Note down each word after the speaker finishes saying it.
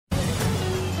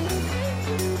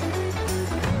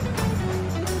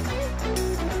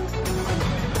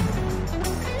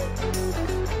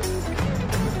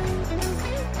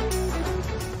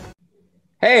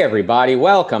Hey, everybody.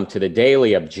 Welcome to the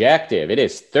Daily Objective. It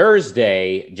is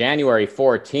Thursday, January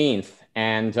 14th,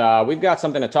 and we've got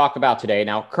something to talk about today.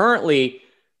 Now, currently,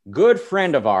 good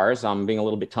friend of ours, I'm being a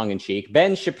little bit tongue-in-cheek,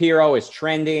 Ben Shapiro is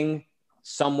trending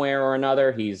somewhere or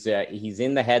another. He's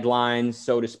in the headlines,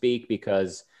 so to speak,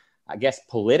 because I guess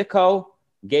Politico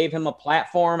gave him a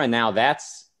platform, and now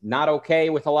that's not okay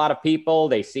with a lot of people.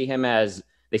 They see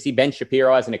Ben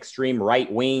Shapiro as an extreme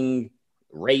right-wing,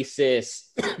 racist,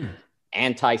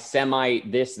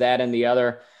 anti-Semite, this, that, and the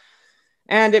other.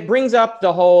 And it brings up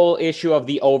the whole issue of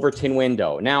the Overton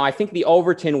window. Now, I think the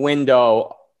Overton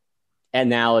window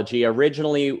analogy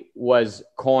originally was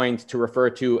coined to refer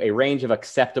to a range of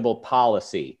acceptable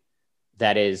policy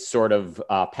that is sort of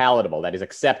palatable, that is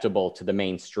acceptable to the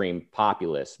mainstream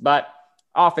populace. But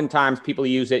oftentimes people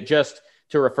use it just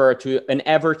to refer to an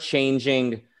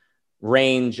ever-changing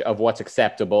range of what's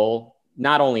acceptable,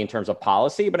 not only in terms of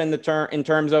policy, but in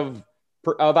terms of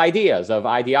ideas, of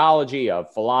ideology,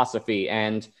 of philosophy.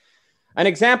 And an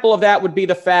example of that would be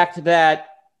the fact that,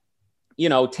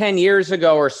 10 years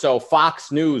ago or so,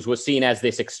 Fox News was seen as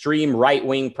this extreme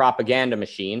right-wing propaganda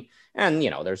machine. And,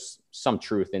 there's some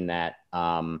truth in that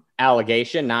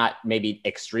allegation, not maybe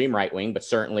extreme right-wing, but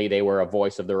certainly they were a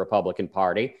voice of the Republican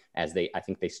Party, as I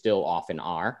think they still often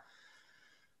are.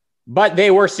 But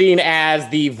they were seen as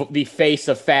the face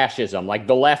of fascism. Like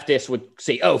the leftists would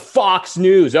say, oh, Fox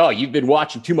News. Oh, you've been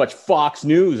watching too much Fox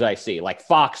News, I see. Like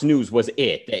Fox News was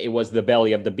it. It was the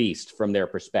belly of the beast from their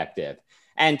perspective.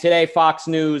 And today, Fox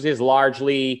News is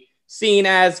largely seen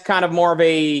as kind of more of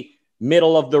a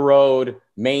middle-of-the-road,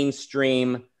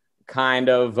 mainstream kind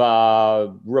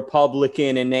of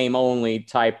Republican in name only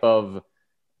type of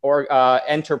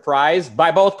enterprise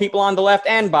by both people on the left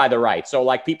and by the right. So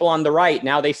like people on the right,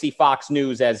 now they see Fox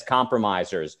News as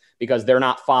compromisers because they're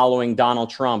not following Donald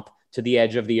Trump to the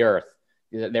edge of the earth.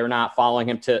 They're not following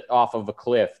him off of a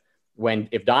cliff.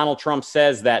 If Donald Trump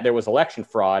says that there was election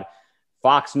fraud,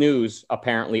 Fox News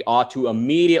apparently ought to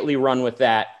immediately run with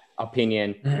that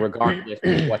opinion regardless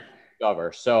of what they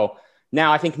discover. So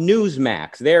now I think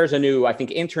Newsmax, there's a new, I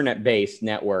think, internet-based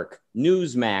network,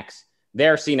 Newsmax.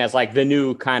 They're seen as like the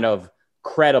new kind of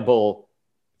credible,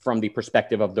 from the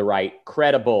perspective of the right,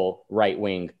 credible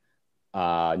right-wing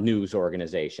news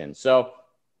organization. So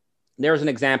there's an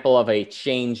example of a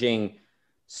changing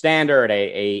standard,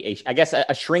 I guess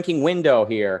a shrinking window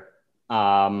here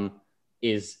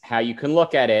is how you can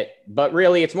look at it. But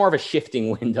really, it's more of a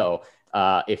shifting window,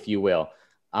 if you will.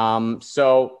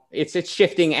 So it's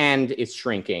shifting and it's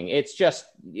shrinking.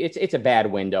 It's a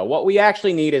bad window. What we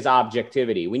actually need is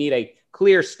objectivity. We need a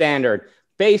clear standard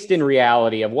based in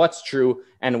reality of what's true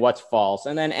and what's false.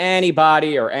 And then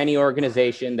anybody or any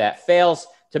organization that fails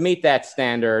to meet that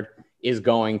standard is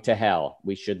going to hell.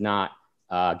 We should not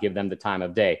give them the time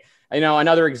of day.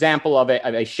 Another example of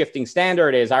a shifting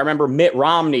standard is I remember Mitt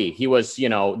Romney. He was,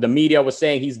 the media was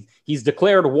saying he's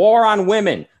declared war on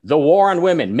women, the war on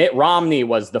women. Mitt Romney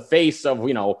was the face of,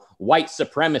 white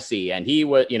supremacy. And he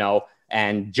was,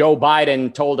 and Joe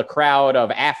Biden told a crowd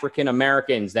of African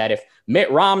Americans that if Mitt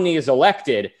Romney is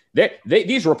elected,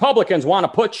 these Republicans want to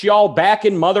put y'all back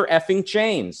in mother effing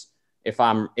chains. If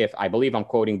I believe I'm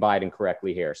quoting Biden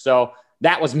correctly here. So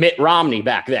that was Mitt Romney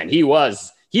back then. He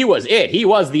was it. He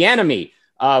was the enemy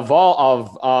of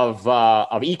all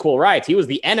of equal rights. He was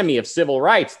the enemy of civil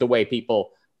rights, the way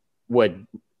people would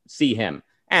see him.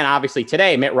 And obviously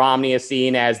today, Mitt Romney is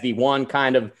seen as the one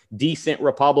kind of decent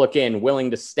Republican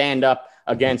willing to stand up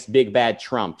against big bad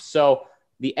Trump. So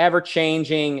the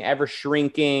ever-changing,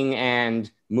 ever-shrinking,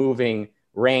 and moving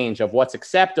range of what's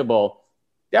acceptable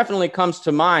definitely comes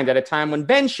to mind at a time when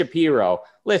Ben Shapiro,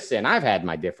 listen, I've had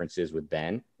my differences with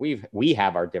Ben. We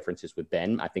have our differences with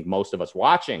Ben. I think most of us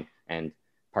watching and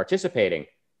participating.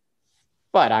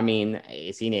 But I mean,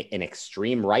 is he an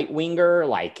extreme right-winger?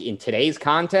 Like in today's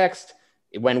context,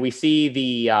 when we see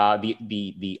the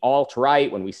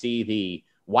alt-right, when we see the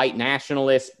white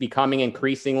nationalists becoming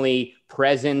increasingly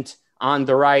present on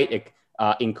the right,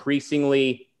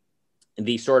 increasingly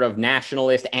the sort of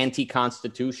nationalist,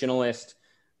 anti-constitutionalist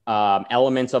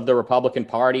elements of the Republican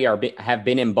Party have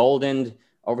been emboldened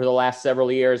over the last several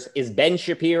years. Is Ben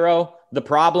Shapiro the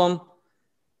problem?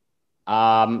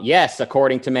 Yes,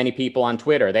 according to many people on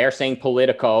Twitter. They're saying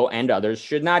Politico and others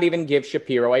should not even give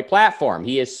Shapiro a platform.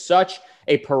 He is such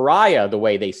a pariah the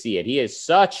way they see it. He is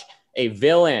such a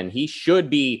villain. He should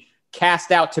be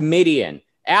cast out to Midian,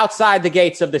 outside the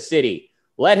gates of the city.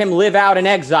 Let him live out in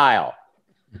exile.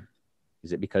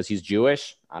 Is it because he's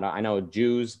Jewish? I know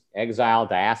Jews, exile,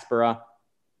 diaspora.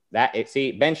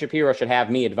 See, Ben Shapiro should have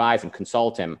me advise and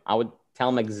consult him. I would tell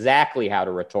him exactly how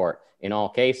to retort in all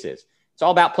cases. It's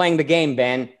all about playing the game,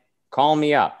 Ben. Call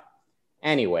me up.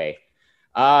 Anyway,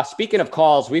 speaking of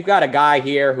calls, we've got a guy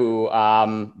here who,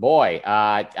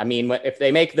 if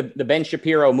they make the Ben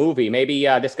Shapiro movie, maybe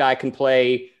this guy can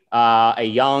play a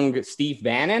young Steve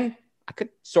Bannon. I could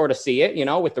sort of see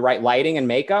it, with the right lighting and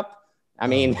makeup. I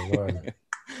mean,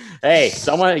 hey,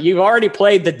 you've already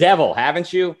played the devil,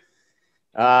 haven't you?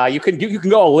 You can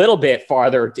go a little bit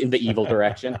farther in the evil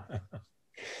direction.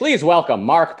 Please welcome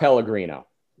Mark Pellegrino.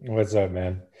 What's up,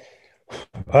 man?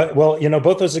 Well,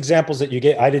 both those examples that you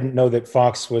get, I didn't know that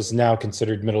Fox was now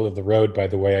considered middle of the road, by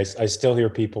the way. I still hear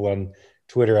people on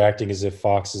Twitter acting as if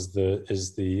Fox is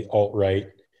the alt-right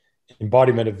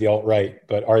embodiment of the alt-right,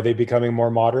 but are they becoming more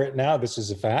moderate now? This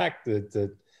is a fact that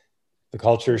the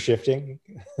culture is shifting.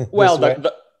 Well,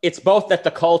 it's both that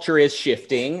the culture is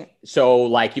shifting. So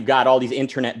like you've got all these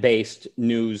internet-based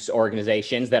news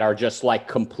organizations that are just like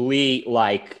complete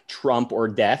like Trump or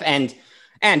death. And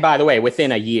by the way,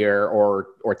 within a year or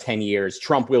 10 years,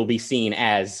 Trump will be seen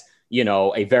as,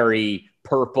 a very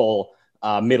purple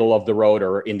middle of the road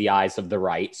or in the eyes of the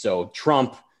right. So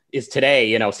Trump is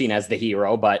today, seen as the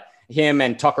hero, but him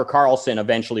and Tucker Carlson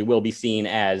eventually will be seen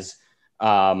as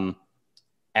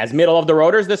middle of the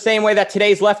roaders, the same way that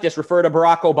today's leftists refer to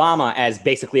Barack Obama as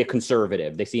basically a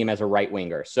conservative. They see him as a right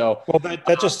winger. So, well,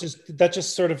 that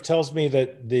just sort of tells me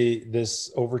that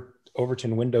this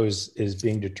Overton window is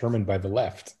being determined by the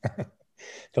left.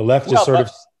 The left is sort of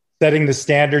setting the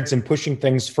standards and pushing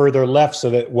things further left, so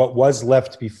that what was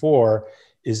left before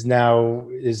is now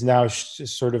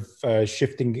sort of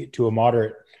shifting to a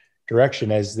moderate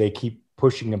direction as they keep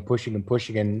pushing and pushing and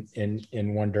pushing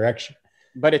in one direction.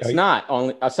 But it's not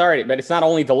only but it's not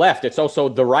only the left. It's also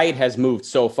the right has moved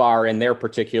so far in their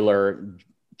particular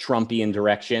Trumpian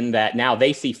direction that now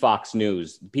they see Fox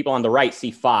News. People on the right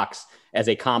see Fox as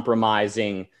a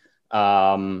compromising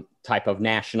type of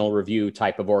National Review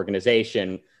type of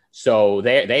organization. So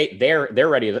they're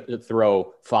ready to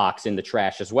throw Fox in the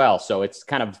trash as well. So it's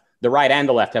kind of the right and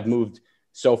the left have moved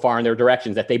so far in their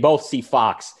directions that they both see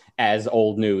Fox as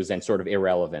old news and sort of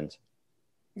irrelevant.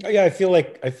 Yeah, I feel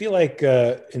like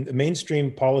in the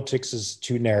mainstream politics is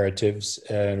two narratives,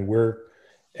 and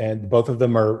both of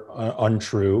them are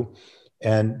untrue,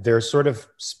 and they're sort of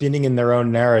spinning in their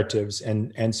own narratives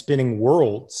and spinning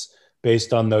worlds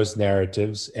based on those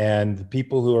narratives. And the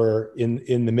people who are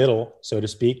in the middle, so to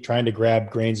speak, trying to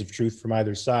grab grains of truth from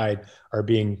either side, are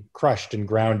being crushed and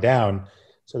ground down,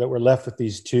 so that we're left with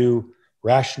these two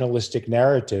rationalistic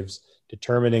narratives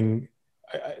determining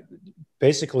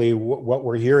basically what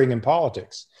we're hearing in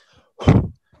politics.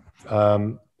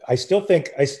 I still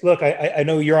think, I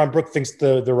know Yaron Brook thinks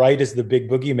the right is the big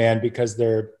boogeyman because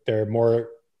they're more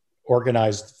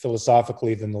organized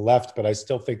philosophically than the left, but I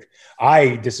still think,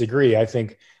 I disagree. I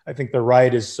think the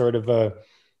right is sort of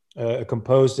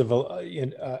composed of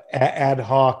ad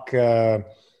hoc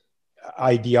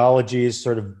ideologies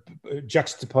sort of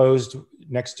juxtaposed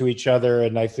next to each other,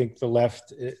 and I think the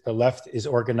left is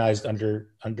organized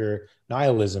under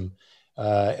nihilism,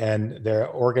 and they're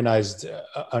organized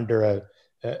under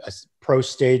a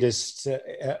pro-statist,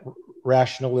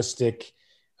 rationalistic,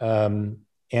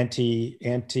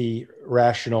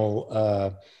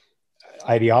 anti-rational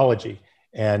ideology,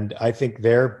 and I think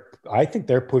they're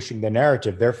pushing the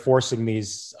narrative. They're forcing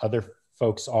these other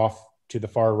folks off to the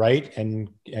far right and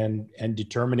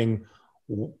determining,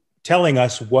 telling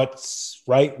us what's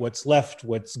right, what's left,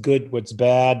 what's good, what's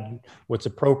bad, what's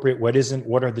appropriate, what isn't,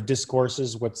 what are the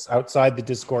discourses, what's outside the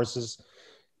discourses.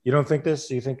 You don't think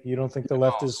this? You don't think the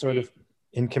left is sort of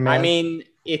in command? I mean,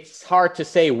 it's hard to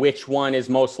say which one is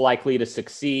most likely to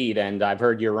succeed. And I've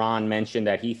heard Yaron mention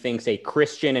that he thinks a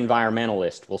Christian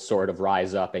environmentalist will sort of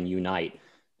rise up and unite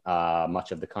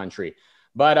much of the country.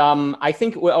 But I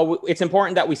think it's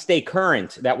important that we stay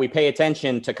current, that we pay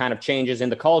attention to kind of changes in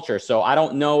the culture. So I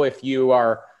don't know if you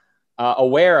are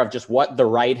aware of just what the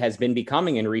right has been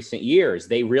becoming in recent years.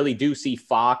 They really do see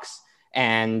Fox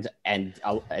and a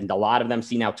lot of them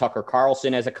see now Tucker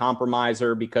Carlson as a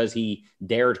compromiser because he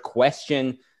dared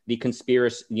question the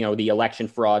conspiracy, the election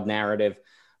fraud narrative.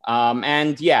 A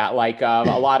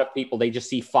lot of people, they just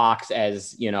see Fox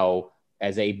as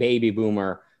a baby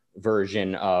boomer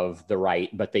version of the right,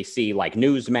 but they see like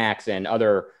Newsmax and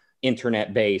other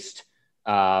internet-based,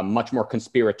 much more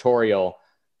conspiratorial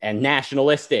and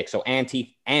nationalistic, so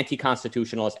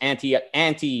anti-constitutionalist,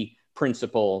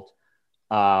 anti-principled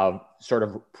sort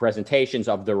of presentations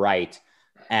of the right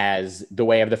as the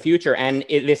way of the future. And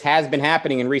this has been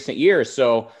happening in recent years.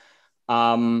 So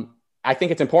I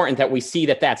think it's important that we see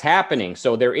that that's happening.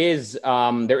 So there is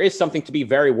something to be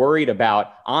very worried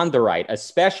about on the right,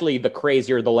 especially the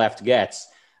crazier the left gets.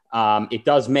 It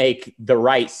does make the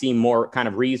right seem more kind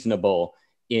of reasonable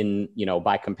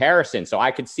by comparison. So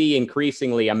I could see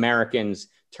increasingly Americans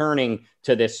turning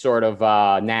to this sort of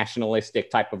nationalistic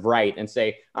type of right and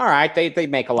say, all right, they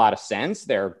make a lot of sense.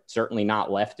 They're certainly not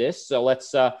leftists. So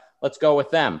let's go with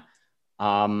them.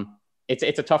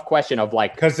 It's a tough question of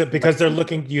like, because they're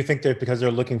looking. Do you think that because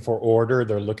they're looking for order,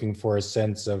 they're looking for a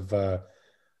sense of I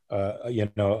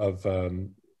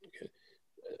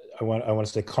want to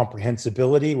say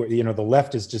comprehensibility, where the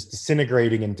left is just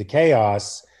disintegrating into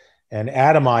chaos and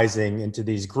atomizing into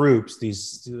these groups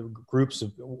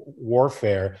of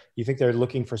warfare. You think they're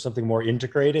looking for something more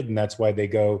integrated, and that's why they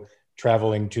go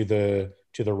traveling to the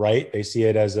right? They see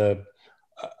it as an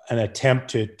attempt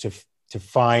to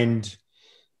find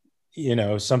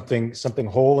something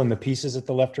whole in the pieces that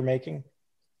the left are making.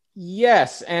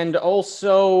 Yes, and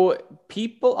also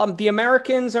the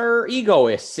Americans are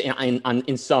egoists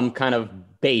in some kind of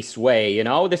base way.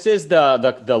 This is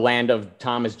the land of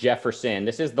Thomas Jefferson.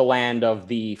 This is the land of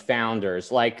the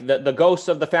founders. Like the ghosts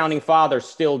of the founding fathers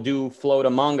still do float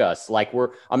among us. Like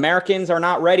Americans are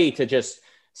not ready to just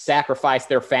sacrifice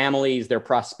their families, their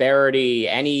prosperity,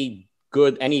 any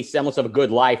semblance of a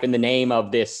good life in the name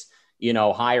of this,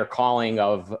 higher calling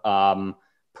of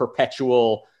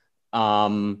perpetual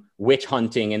witch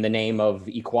hunting in the name of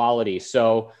equality.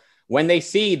 So when they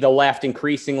see the left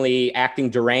increasingly acting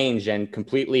deranged and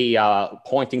completely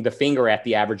pointing the finger at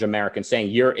the average American, saying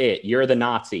you're the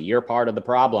Nazi, you're part of the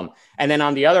problem, and then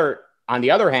on the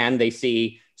other hand, they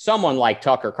see someone like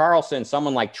Tucker Carlson,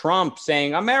 someone like Trump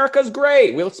saying America's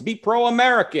great, let's be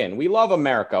pro-American, we love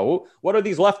America. What are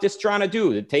these leftists trying to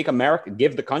do? To take America,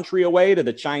 give the country away to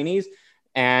the Chinese?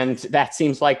 And that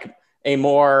seems like a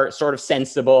more sort of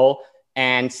sensible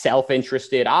and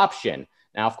self-interested option.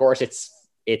 Now, of course,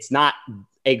 it's not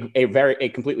a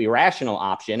completely rational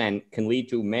option and can lead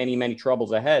to many, many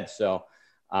troubles ahead. So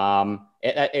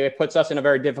it puts us in a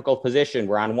very difficult position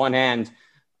where on one hand,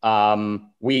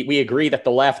 we agree that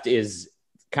the left is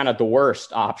kind of the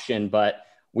worst option, but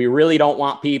we really don't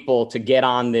want people to get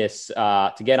on this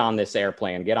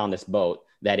airplane, get on this boat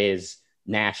that is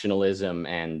nationalism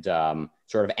and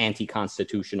sort of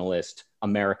anti-constitutionalist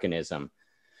Americanism.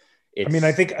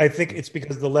 I think it's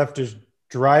because the left is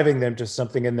driving them to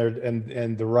something, and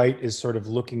the right is sort of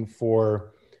looking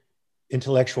for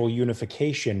intellectual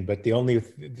unification. But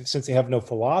since they have no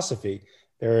philosophy,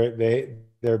 they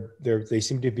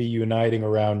seem to be uniting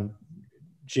around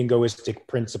jingoistic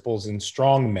principles and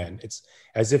strong men. It's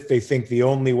as if they think the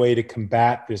only way to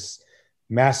combat this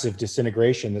massive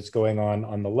disintegration that's going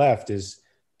on the left is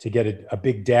to get a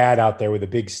big dad out there with a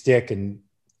big stick and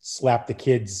slap the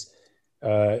kids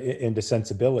into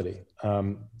sensibility.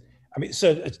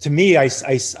 So to me, I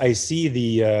see I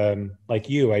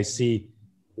see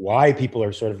why people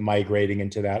are sort of migrating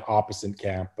into that opposite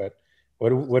camp. But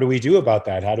what do we do about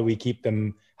that? How do we keep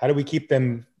them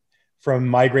from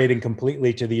migrating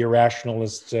completely to the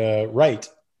irrationalist right?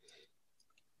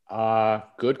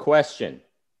 Good question.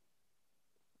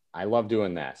 I love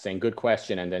doing that, saying good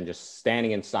question and then just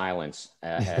standing in silence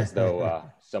as though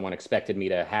someone expected me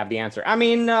to have the answer. I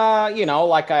mean,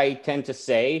 like I tend to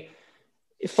say,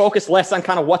 focus less on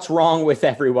kind of what's wrong with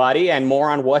everybody and more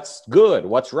on what's good,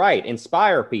 what's right,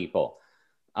 inspire people.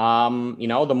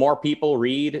 The more people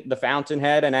read The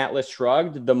Fountainhead and Atlas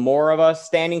Shrugged, the more of a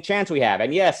standing chance we have.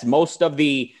 And yes, most of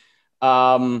the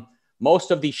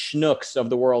schnooks of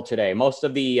the world today, most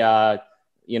of the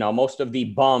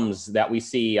bums that we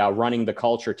see running the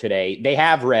culture today, they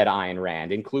have read Ayn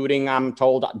Rand, including, I'm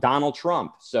told, Donald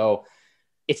Trump. So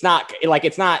it's not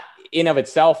in of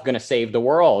itself going to save the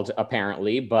world,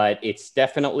 apparently, but it's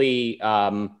definitely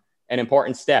an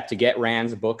important step to get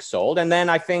Rand's book sold. And then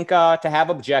I think to have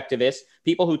objectivists,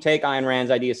 people who take Ayn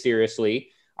Rand's ideas seriously,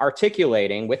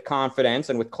 articulating with confidence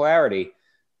and with clarity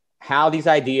how these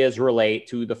ideas relate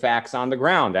to the facts on the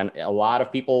ground. And a lot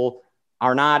of people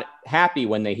are not happy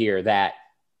when they hear that,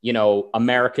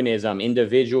 Americanism,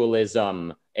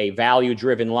 individualism, a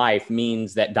value-driven life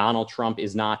means that Donald Trump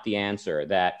is not the answer,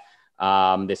 that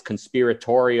this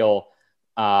conspiratorial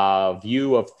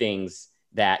view of things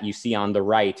that you see on the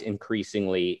right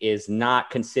increasingly is not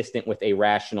consistent with a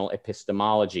rational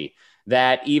epistemology,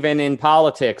 that even in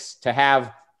politics, to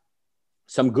have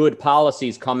some good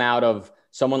policies come out of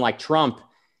someone like Trump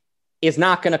is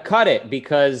not going to cut it,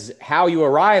 because how you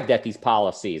arrived at these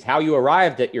policies, how you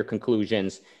arrived at your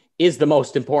conclusions is the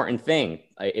most important thing.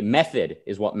 Method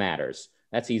is what matters.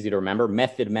 That's easy to remember.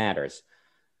 Method matters.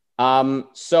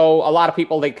 So a lot of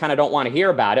people, they kind of don't want to hear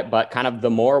about it, but kind of the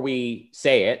more we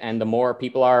say it and the more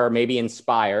people are maybe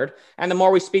inspired and the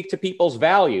more we speak to people's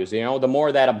values, you know, the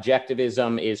more that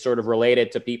objectivism is sort of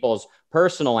related to people's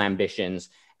personal ambitions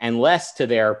and less to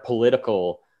their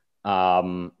political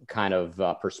kind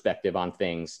of perspective on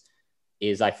things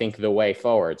is, I think, the way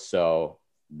forward. So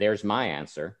there's my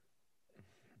answer.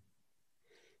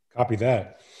 Copy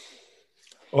that.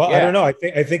 Well, Yeah. I don't know.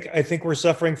 I think we're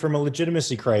suffering from a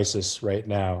legitimacy crisis right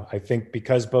now. I think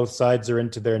because both sides are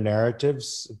into their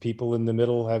narratives, people in the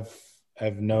middle have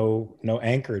no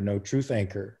anchor, no truth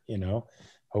anchor. You know,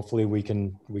 hopefully we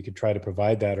could try to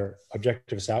provide that, or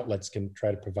objectivist outlets can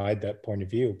try to provide that point of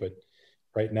view. But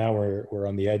right now we're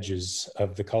on the edges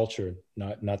of the culture,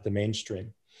 not the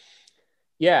mainstream.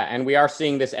 Yeah, and we are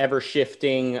seeing this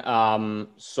ever-shifting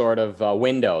sort of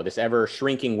window, this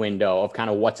ever-shrinking window of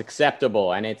kind of what's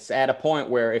acceptable. And it's at a point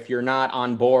where if you're not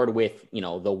on board with, you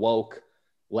know, the woke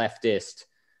leftist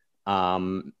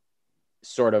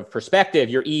sort of perspective,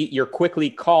 you're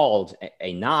quickly called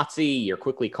a Nazi, you're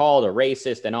quickly called a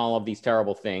racist, and all of these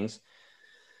terrible things.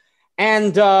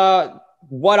 And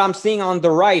what I'm seeing on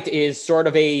the right is sort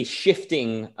of a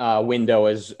shifting window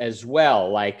as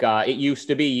well. Like it used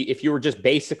to be, if you were just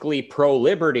basically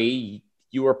pro-liberty,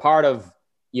 you were part of,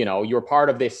 you know, you were part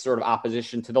of this sort of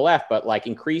opposition to the left. But like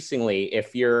increasingly,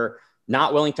 if you're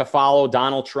not willing to follow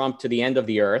Donald Trump to the end of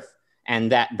the earth,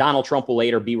 and that Donald Trump will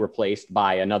later be replaced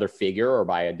by another figure or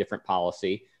by a different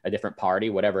policy, a different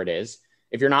party, whatever it is.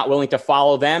 If you're not willing to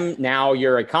follow them, now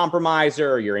you're a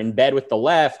compromiser, you're in bed with the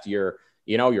left, you're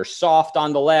soft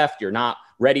on the left, you're not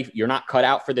ready, you're not cut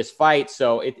out for this fight.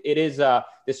 So it is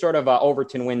this sort of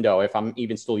Overton window, if I'm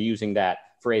even still using that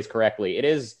phrase correctly.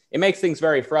 It makes things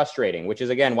very frustrating, which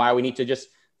is again why we need to just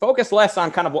focus less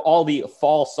on kind of all the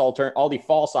false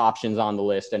options on the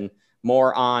list and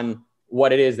more on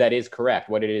what it is that is correct,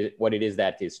 what it is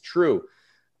that is true.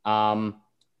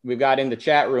 We've got in the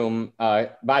chat room,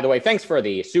 by the way, thanks for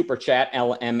the super chat,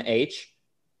 LMH.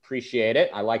 Appreciate it.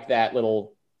 I like that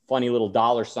funny little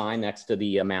dollar sign next to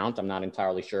the amount. I'm not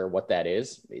entirely sure what that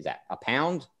is. Is that a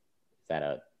pound? Is that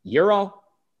a euro?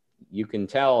 You can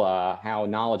tell how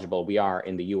knowledgeable we are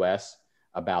in the US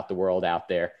about the world out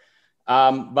there.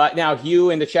 But now Hugh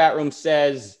in the chat room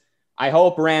says, I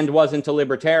hope Rand wasn't a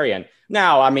libertarian.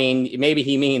 Now, I mean, maybe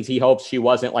he means he hopes she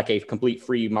wasn't like a complete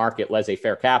free market,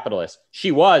 laissez-faire capitalist.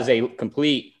 She was a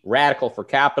complete radical for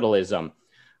capitalism.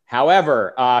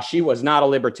 However, she was not a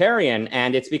libertarian,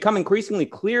 and it's become increasingly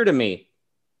clear to me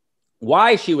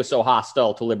why she was so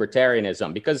hostile to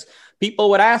libertarianism, because people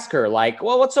would ask her, like,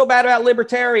 well, what's so bad about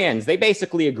libertarians? They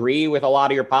basically agree with a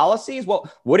lot of your policies. Well,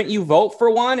 wouldn't you vote for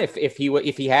one if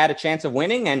he had a chance of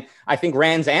winning? And I think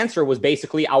Rand's answer was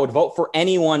basically, I would vote for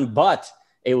anyone but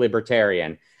a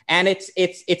libertarian. And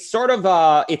it's sort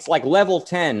of it's like level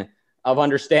 10 of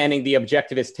understanding the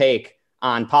objectivist take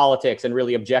on politics and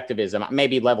really objectivism.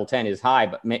 Maybe level 10 is high,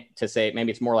 but to say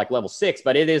maybe it's more like level 6,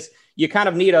 but it is, you kind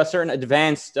of need a certain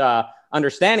advanced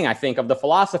understanding, I think, of the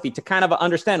philosophy to kind of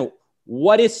understand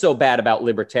what is so bad about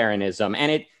libertarianism.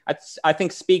 And I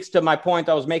think speaks to my point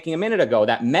I was making a minute ago,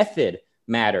 that method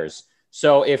matters.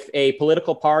 So if a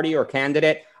political party or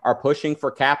candidate are pushing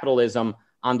for capitalism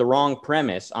on the wrong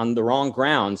premise, on the wrong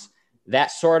grounds,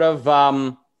 that sort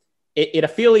of, it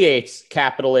affiliates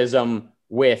capitalism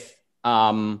with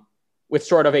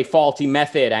sort of a faulty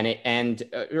method.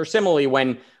 Or similarly,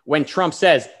 when Trump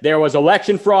says there was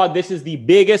election fraud, this is the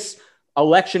biggest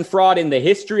election fraud in the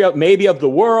history of the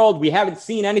world. We haven't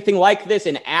seen anything like this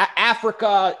in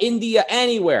Africa, India,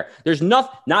 anywhere. There's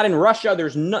not in Russia.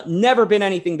 There's never been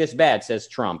anything this bad, says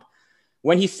Trump.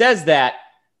 When he says that,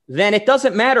 then it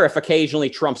doesn't matter if occasionally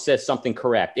Trump says something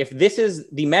correct. If this is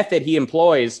the method he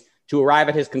employs to arrive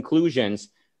at his conclusions,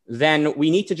 then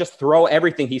we need to just throw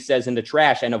everything he says in the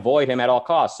trash and avoid him at all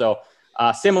costs. So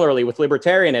similarly with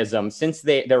libertarianism, since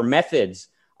their methods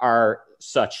are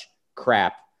such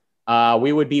crap,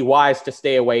 we would be wise to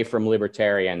stay away from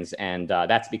libertarians. And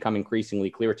that's become increasingly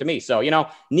clear to me. So,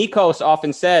 Nikos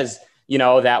often says,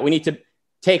 that we need to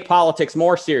take politics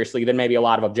more seriously than maybe a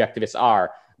lot of objectivists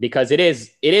are, because it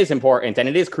is important and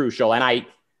it is crucial. And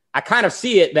I kind of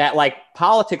see it that like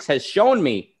politics has shown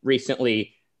me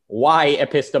recently why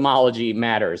epistemology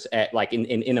matters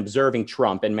in observing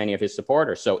Trump and many of his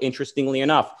supporters. So interestingly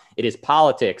enough, it is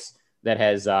politics that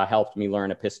has helped me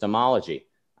learn epistemology.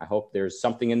 I hope there's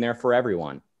something in there for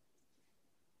everyone.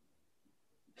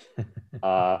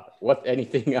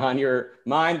 Anything on your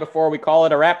mind before we call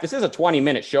it a wrap? This is a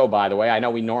 20-minute show, by the way. I know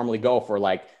we normally go for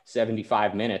like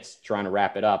 75 minutes trying to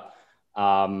wrap it up.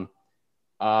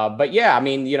 But yeah, I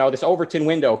mean, this Overton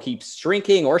window keeps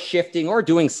shrinking or shifting or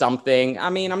doing something. I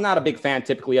mean, I'm not a big fan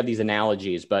typically of these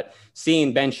analogies, but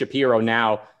seeing Ben Shapiro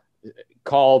now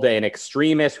called an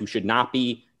extremist who should not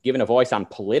be given a voice on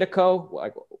Politico,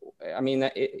 like, I mean,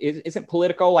 isn't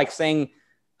Politico like saying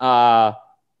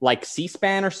like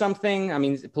C-SPAN or something? I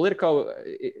mean, Politico,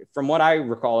 from what I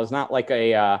recall, is not like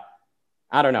a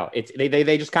I don't know. It's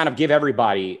they just kind of give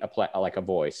everybody a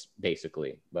voice,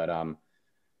 basically. But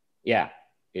yeah.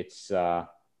 It's well,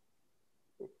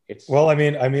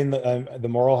 the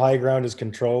moral high ground is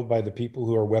controlled by the people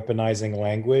who are weaponizing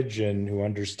language and who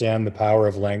understand the power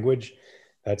of language.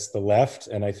 That's the left.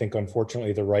 And I think,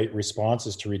 unfortunately, the right response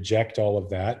is to reject all of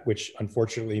that, which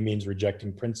unfortunately means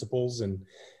rejecting principles and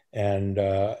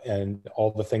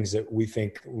all the things that we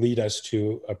think lead us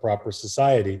to a proper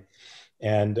society.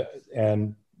 And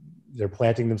they're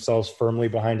planting themselves firmly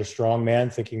behind a strong man,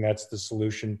 thinking that's the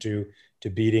solution to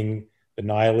beating the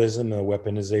nihilism and the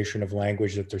weaponization of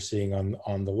language that they're seeing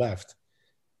on the left.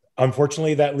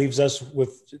 Unfortunately, that leaves us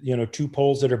with two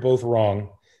poles that are both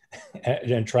wrong,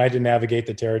 and try to navigate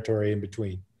the territory in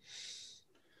between.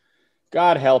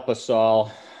 God help us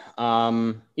all.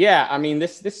 Yeah, I mean,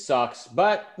 this sucks,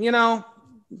 but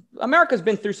America's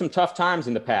been through some tough times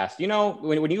in the past.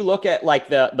 When you look at like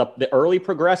the early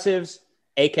progressives,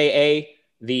 aka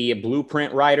the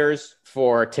blueprint writers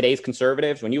for today's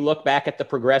conservatives, when you look back at the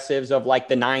progressives of like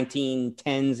the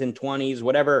 1910s and 20s,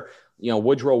 whatever,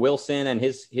 Woodrow Wilson and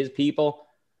his people,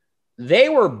 they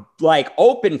were like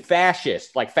open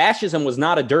fascist. Like fascism was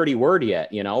not a dirty word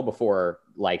yet, before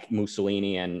like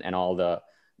Mussolini and all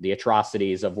the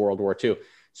atrocities of World War II.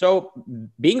 So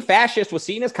being fascist was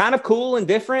seen as kind of cool and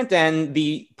different. And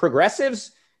the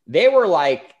progressives, they were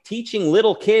like teaching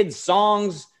little kids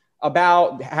songs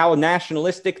about how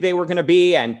nationalistic they were going to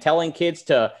be and telling kids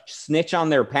to snitch on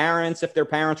their parents if their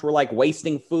parents were like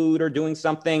wasting food or doing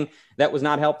something that was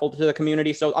not helpful to the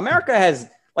community. So America has,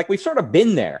 like, we've sort of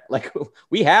been there. Like,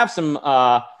 we have some,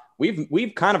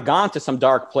 we've kind of gone to some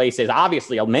dark places,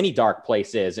 obviously many dark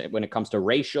places when it comes to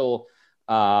racial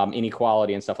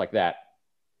inequality and stuff like that.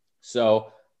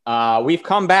 So we've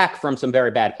come back from some very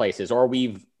bad places, or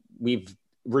we've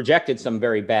rejected some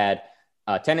very bad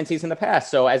tendencies in the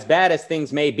past. So as bad as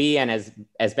things may be, and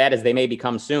as bad as they may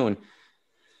become soon,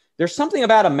 there's something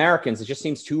about Americans that just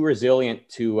seems too resilient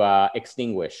to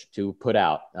extinguish, to put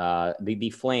out.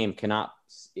 The flame cannot,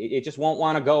 it just won't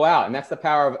want to go out. And that's the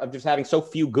power of just having so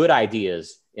few good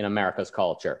ideas in America's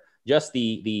culture. Just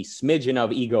the smidgen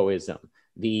of egoism,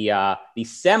 the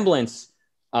semblance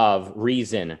of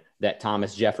reason that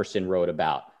Thomas Jefferson wrote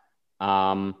about.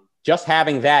 Just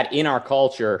having that in our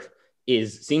culture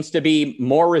seems to be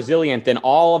more resilient than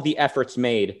all of the efforts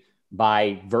made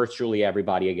by virtually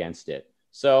everybody against it.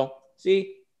 So,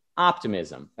 see,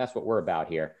 optimism. That's what we're about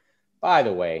here. By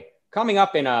the way, coming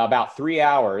up in about 3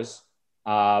 hours,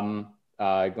 why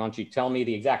don't you tell me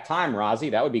the exact time,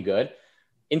 Rozzy? That would be good.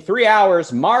 In 3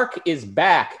 hours, Mark is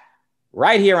back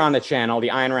right here on the channel, the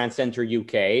Ayn Rand Center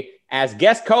UK, as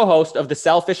guest co-host of The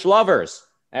Selfish Lovers.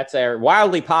 That's a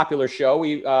wildly popular show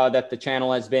that the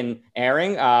channel has been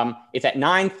airing. It's at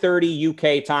 9:30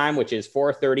 UK time, which is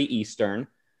 4:30 Eastern.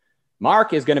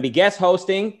 Mark is going to be guest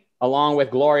hosting along with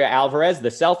Gloria Alvarez,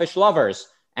 The Selfish Lovers.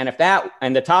 And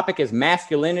the topic is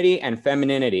masculinity and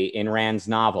femininity in Rand's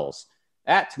novels.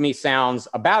 That to me sounds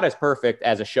about as perfect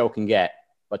as a show can get,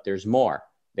 but there's more.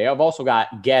 They have also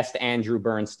got guest Andrew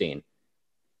Bernstein.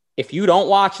 If you don't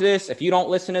watch this, if you don't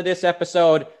listen to this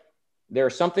episode,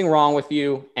 there's something wrong with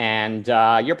you, and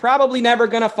you're probably never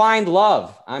going to find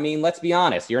love. I mean, let's be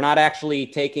honest. You're not actually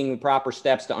taking proper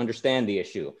steps to understand the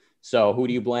issue. So who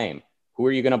do you blame? Who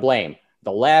are you going to blame?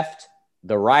 The left,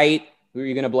 the right? Who are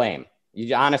you going to blame?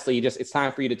 It's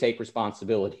time for you to take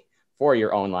responsibility for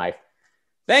your own life.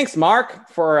 Thanks, Mark,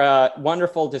 for a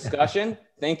wonderful discussion.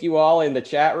 Thank you all in the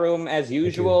chat room as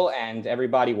usual, and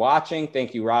everybody watching.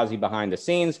 Thank you, Rozzy, behind the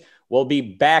scenes. We'll be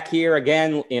back here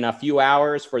again in a few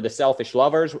hours for The Selfish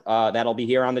Lovers. That'll be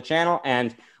here on the channel.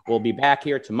 And we'll be back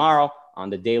here tomorrow on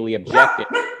the Daily Objective,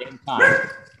 same time.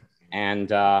 And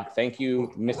thank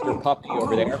you, Mr. Puppy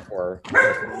over there, for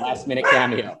last minute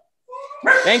cameo.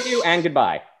 Thank you and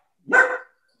goodbye.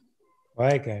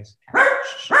 Bye, guys.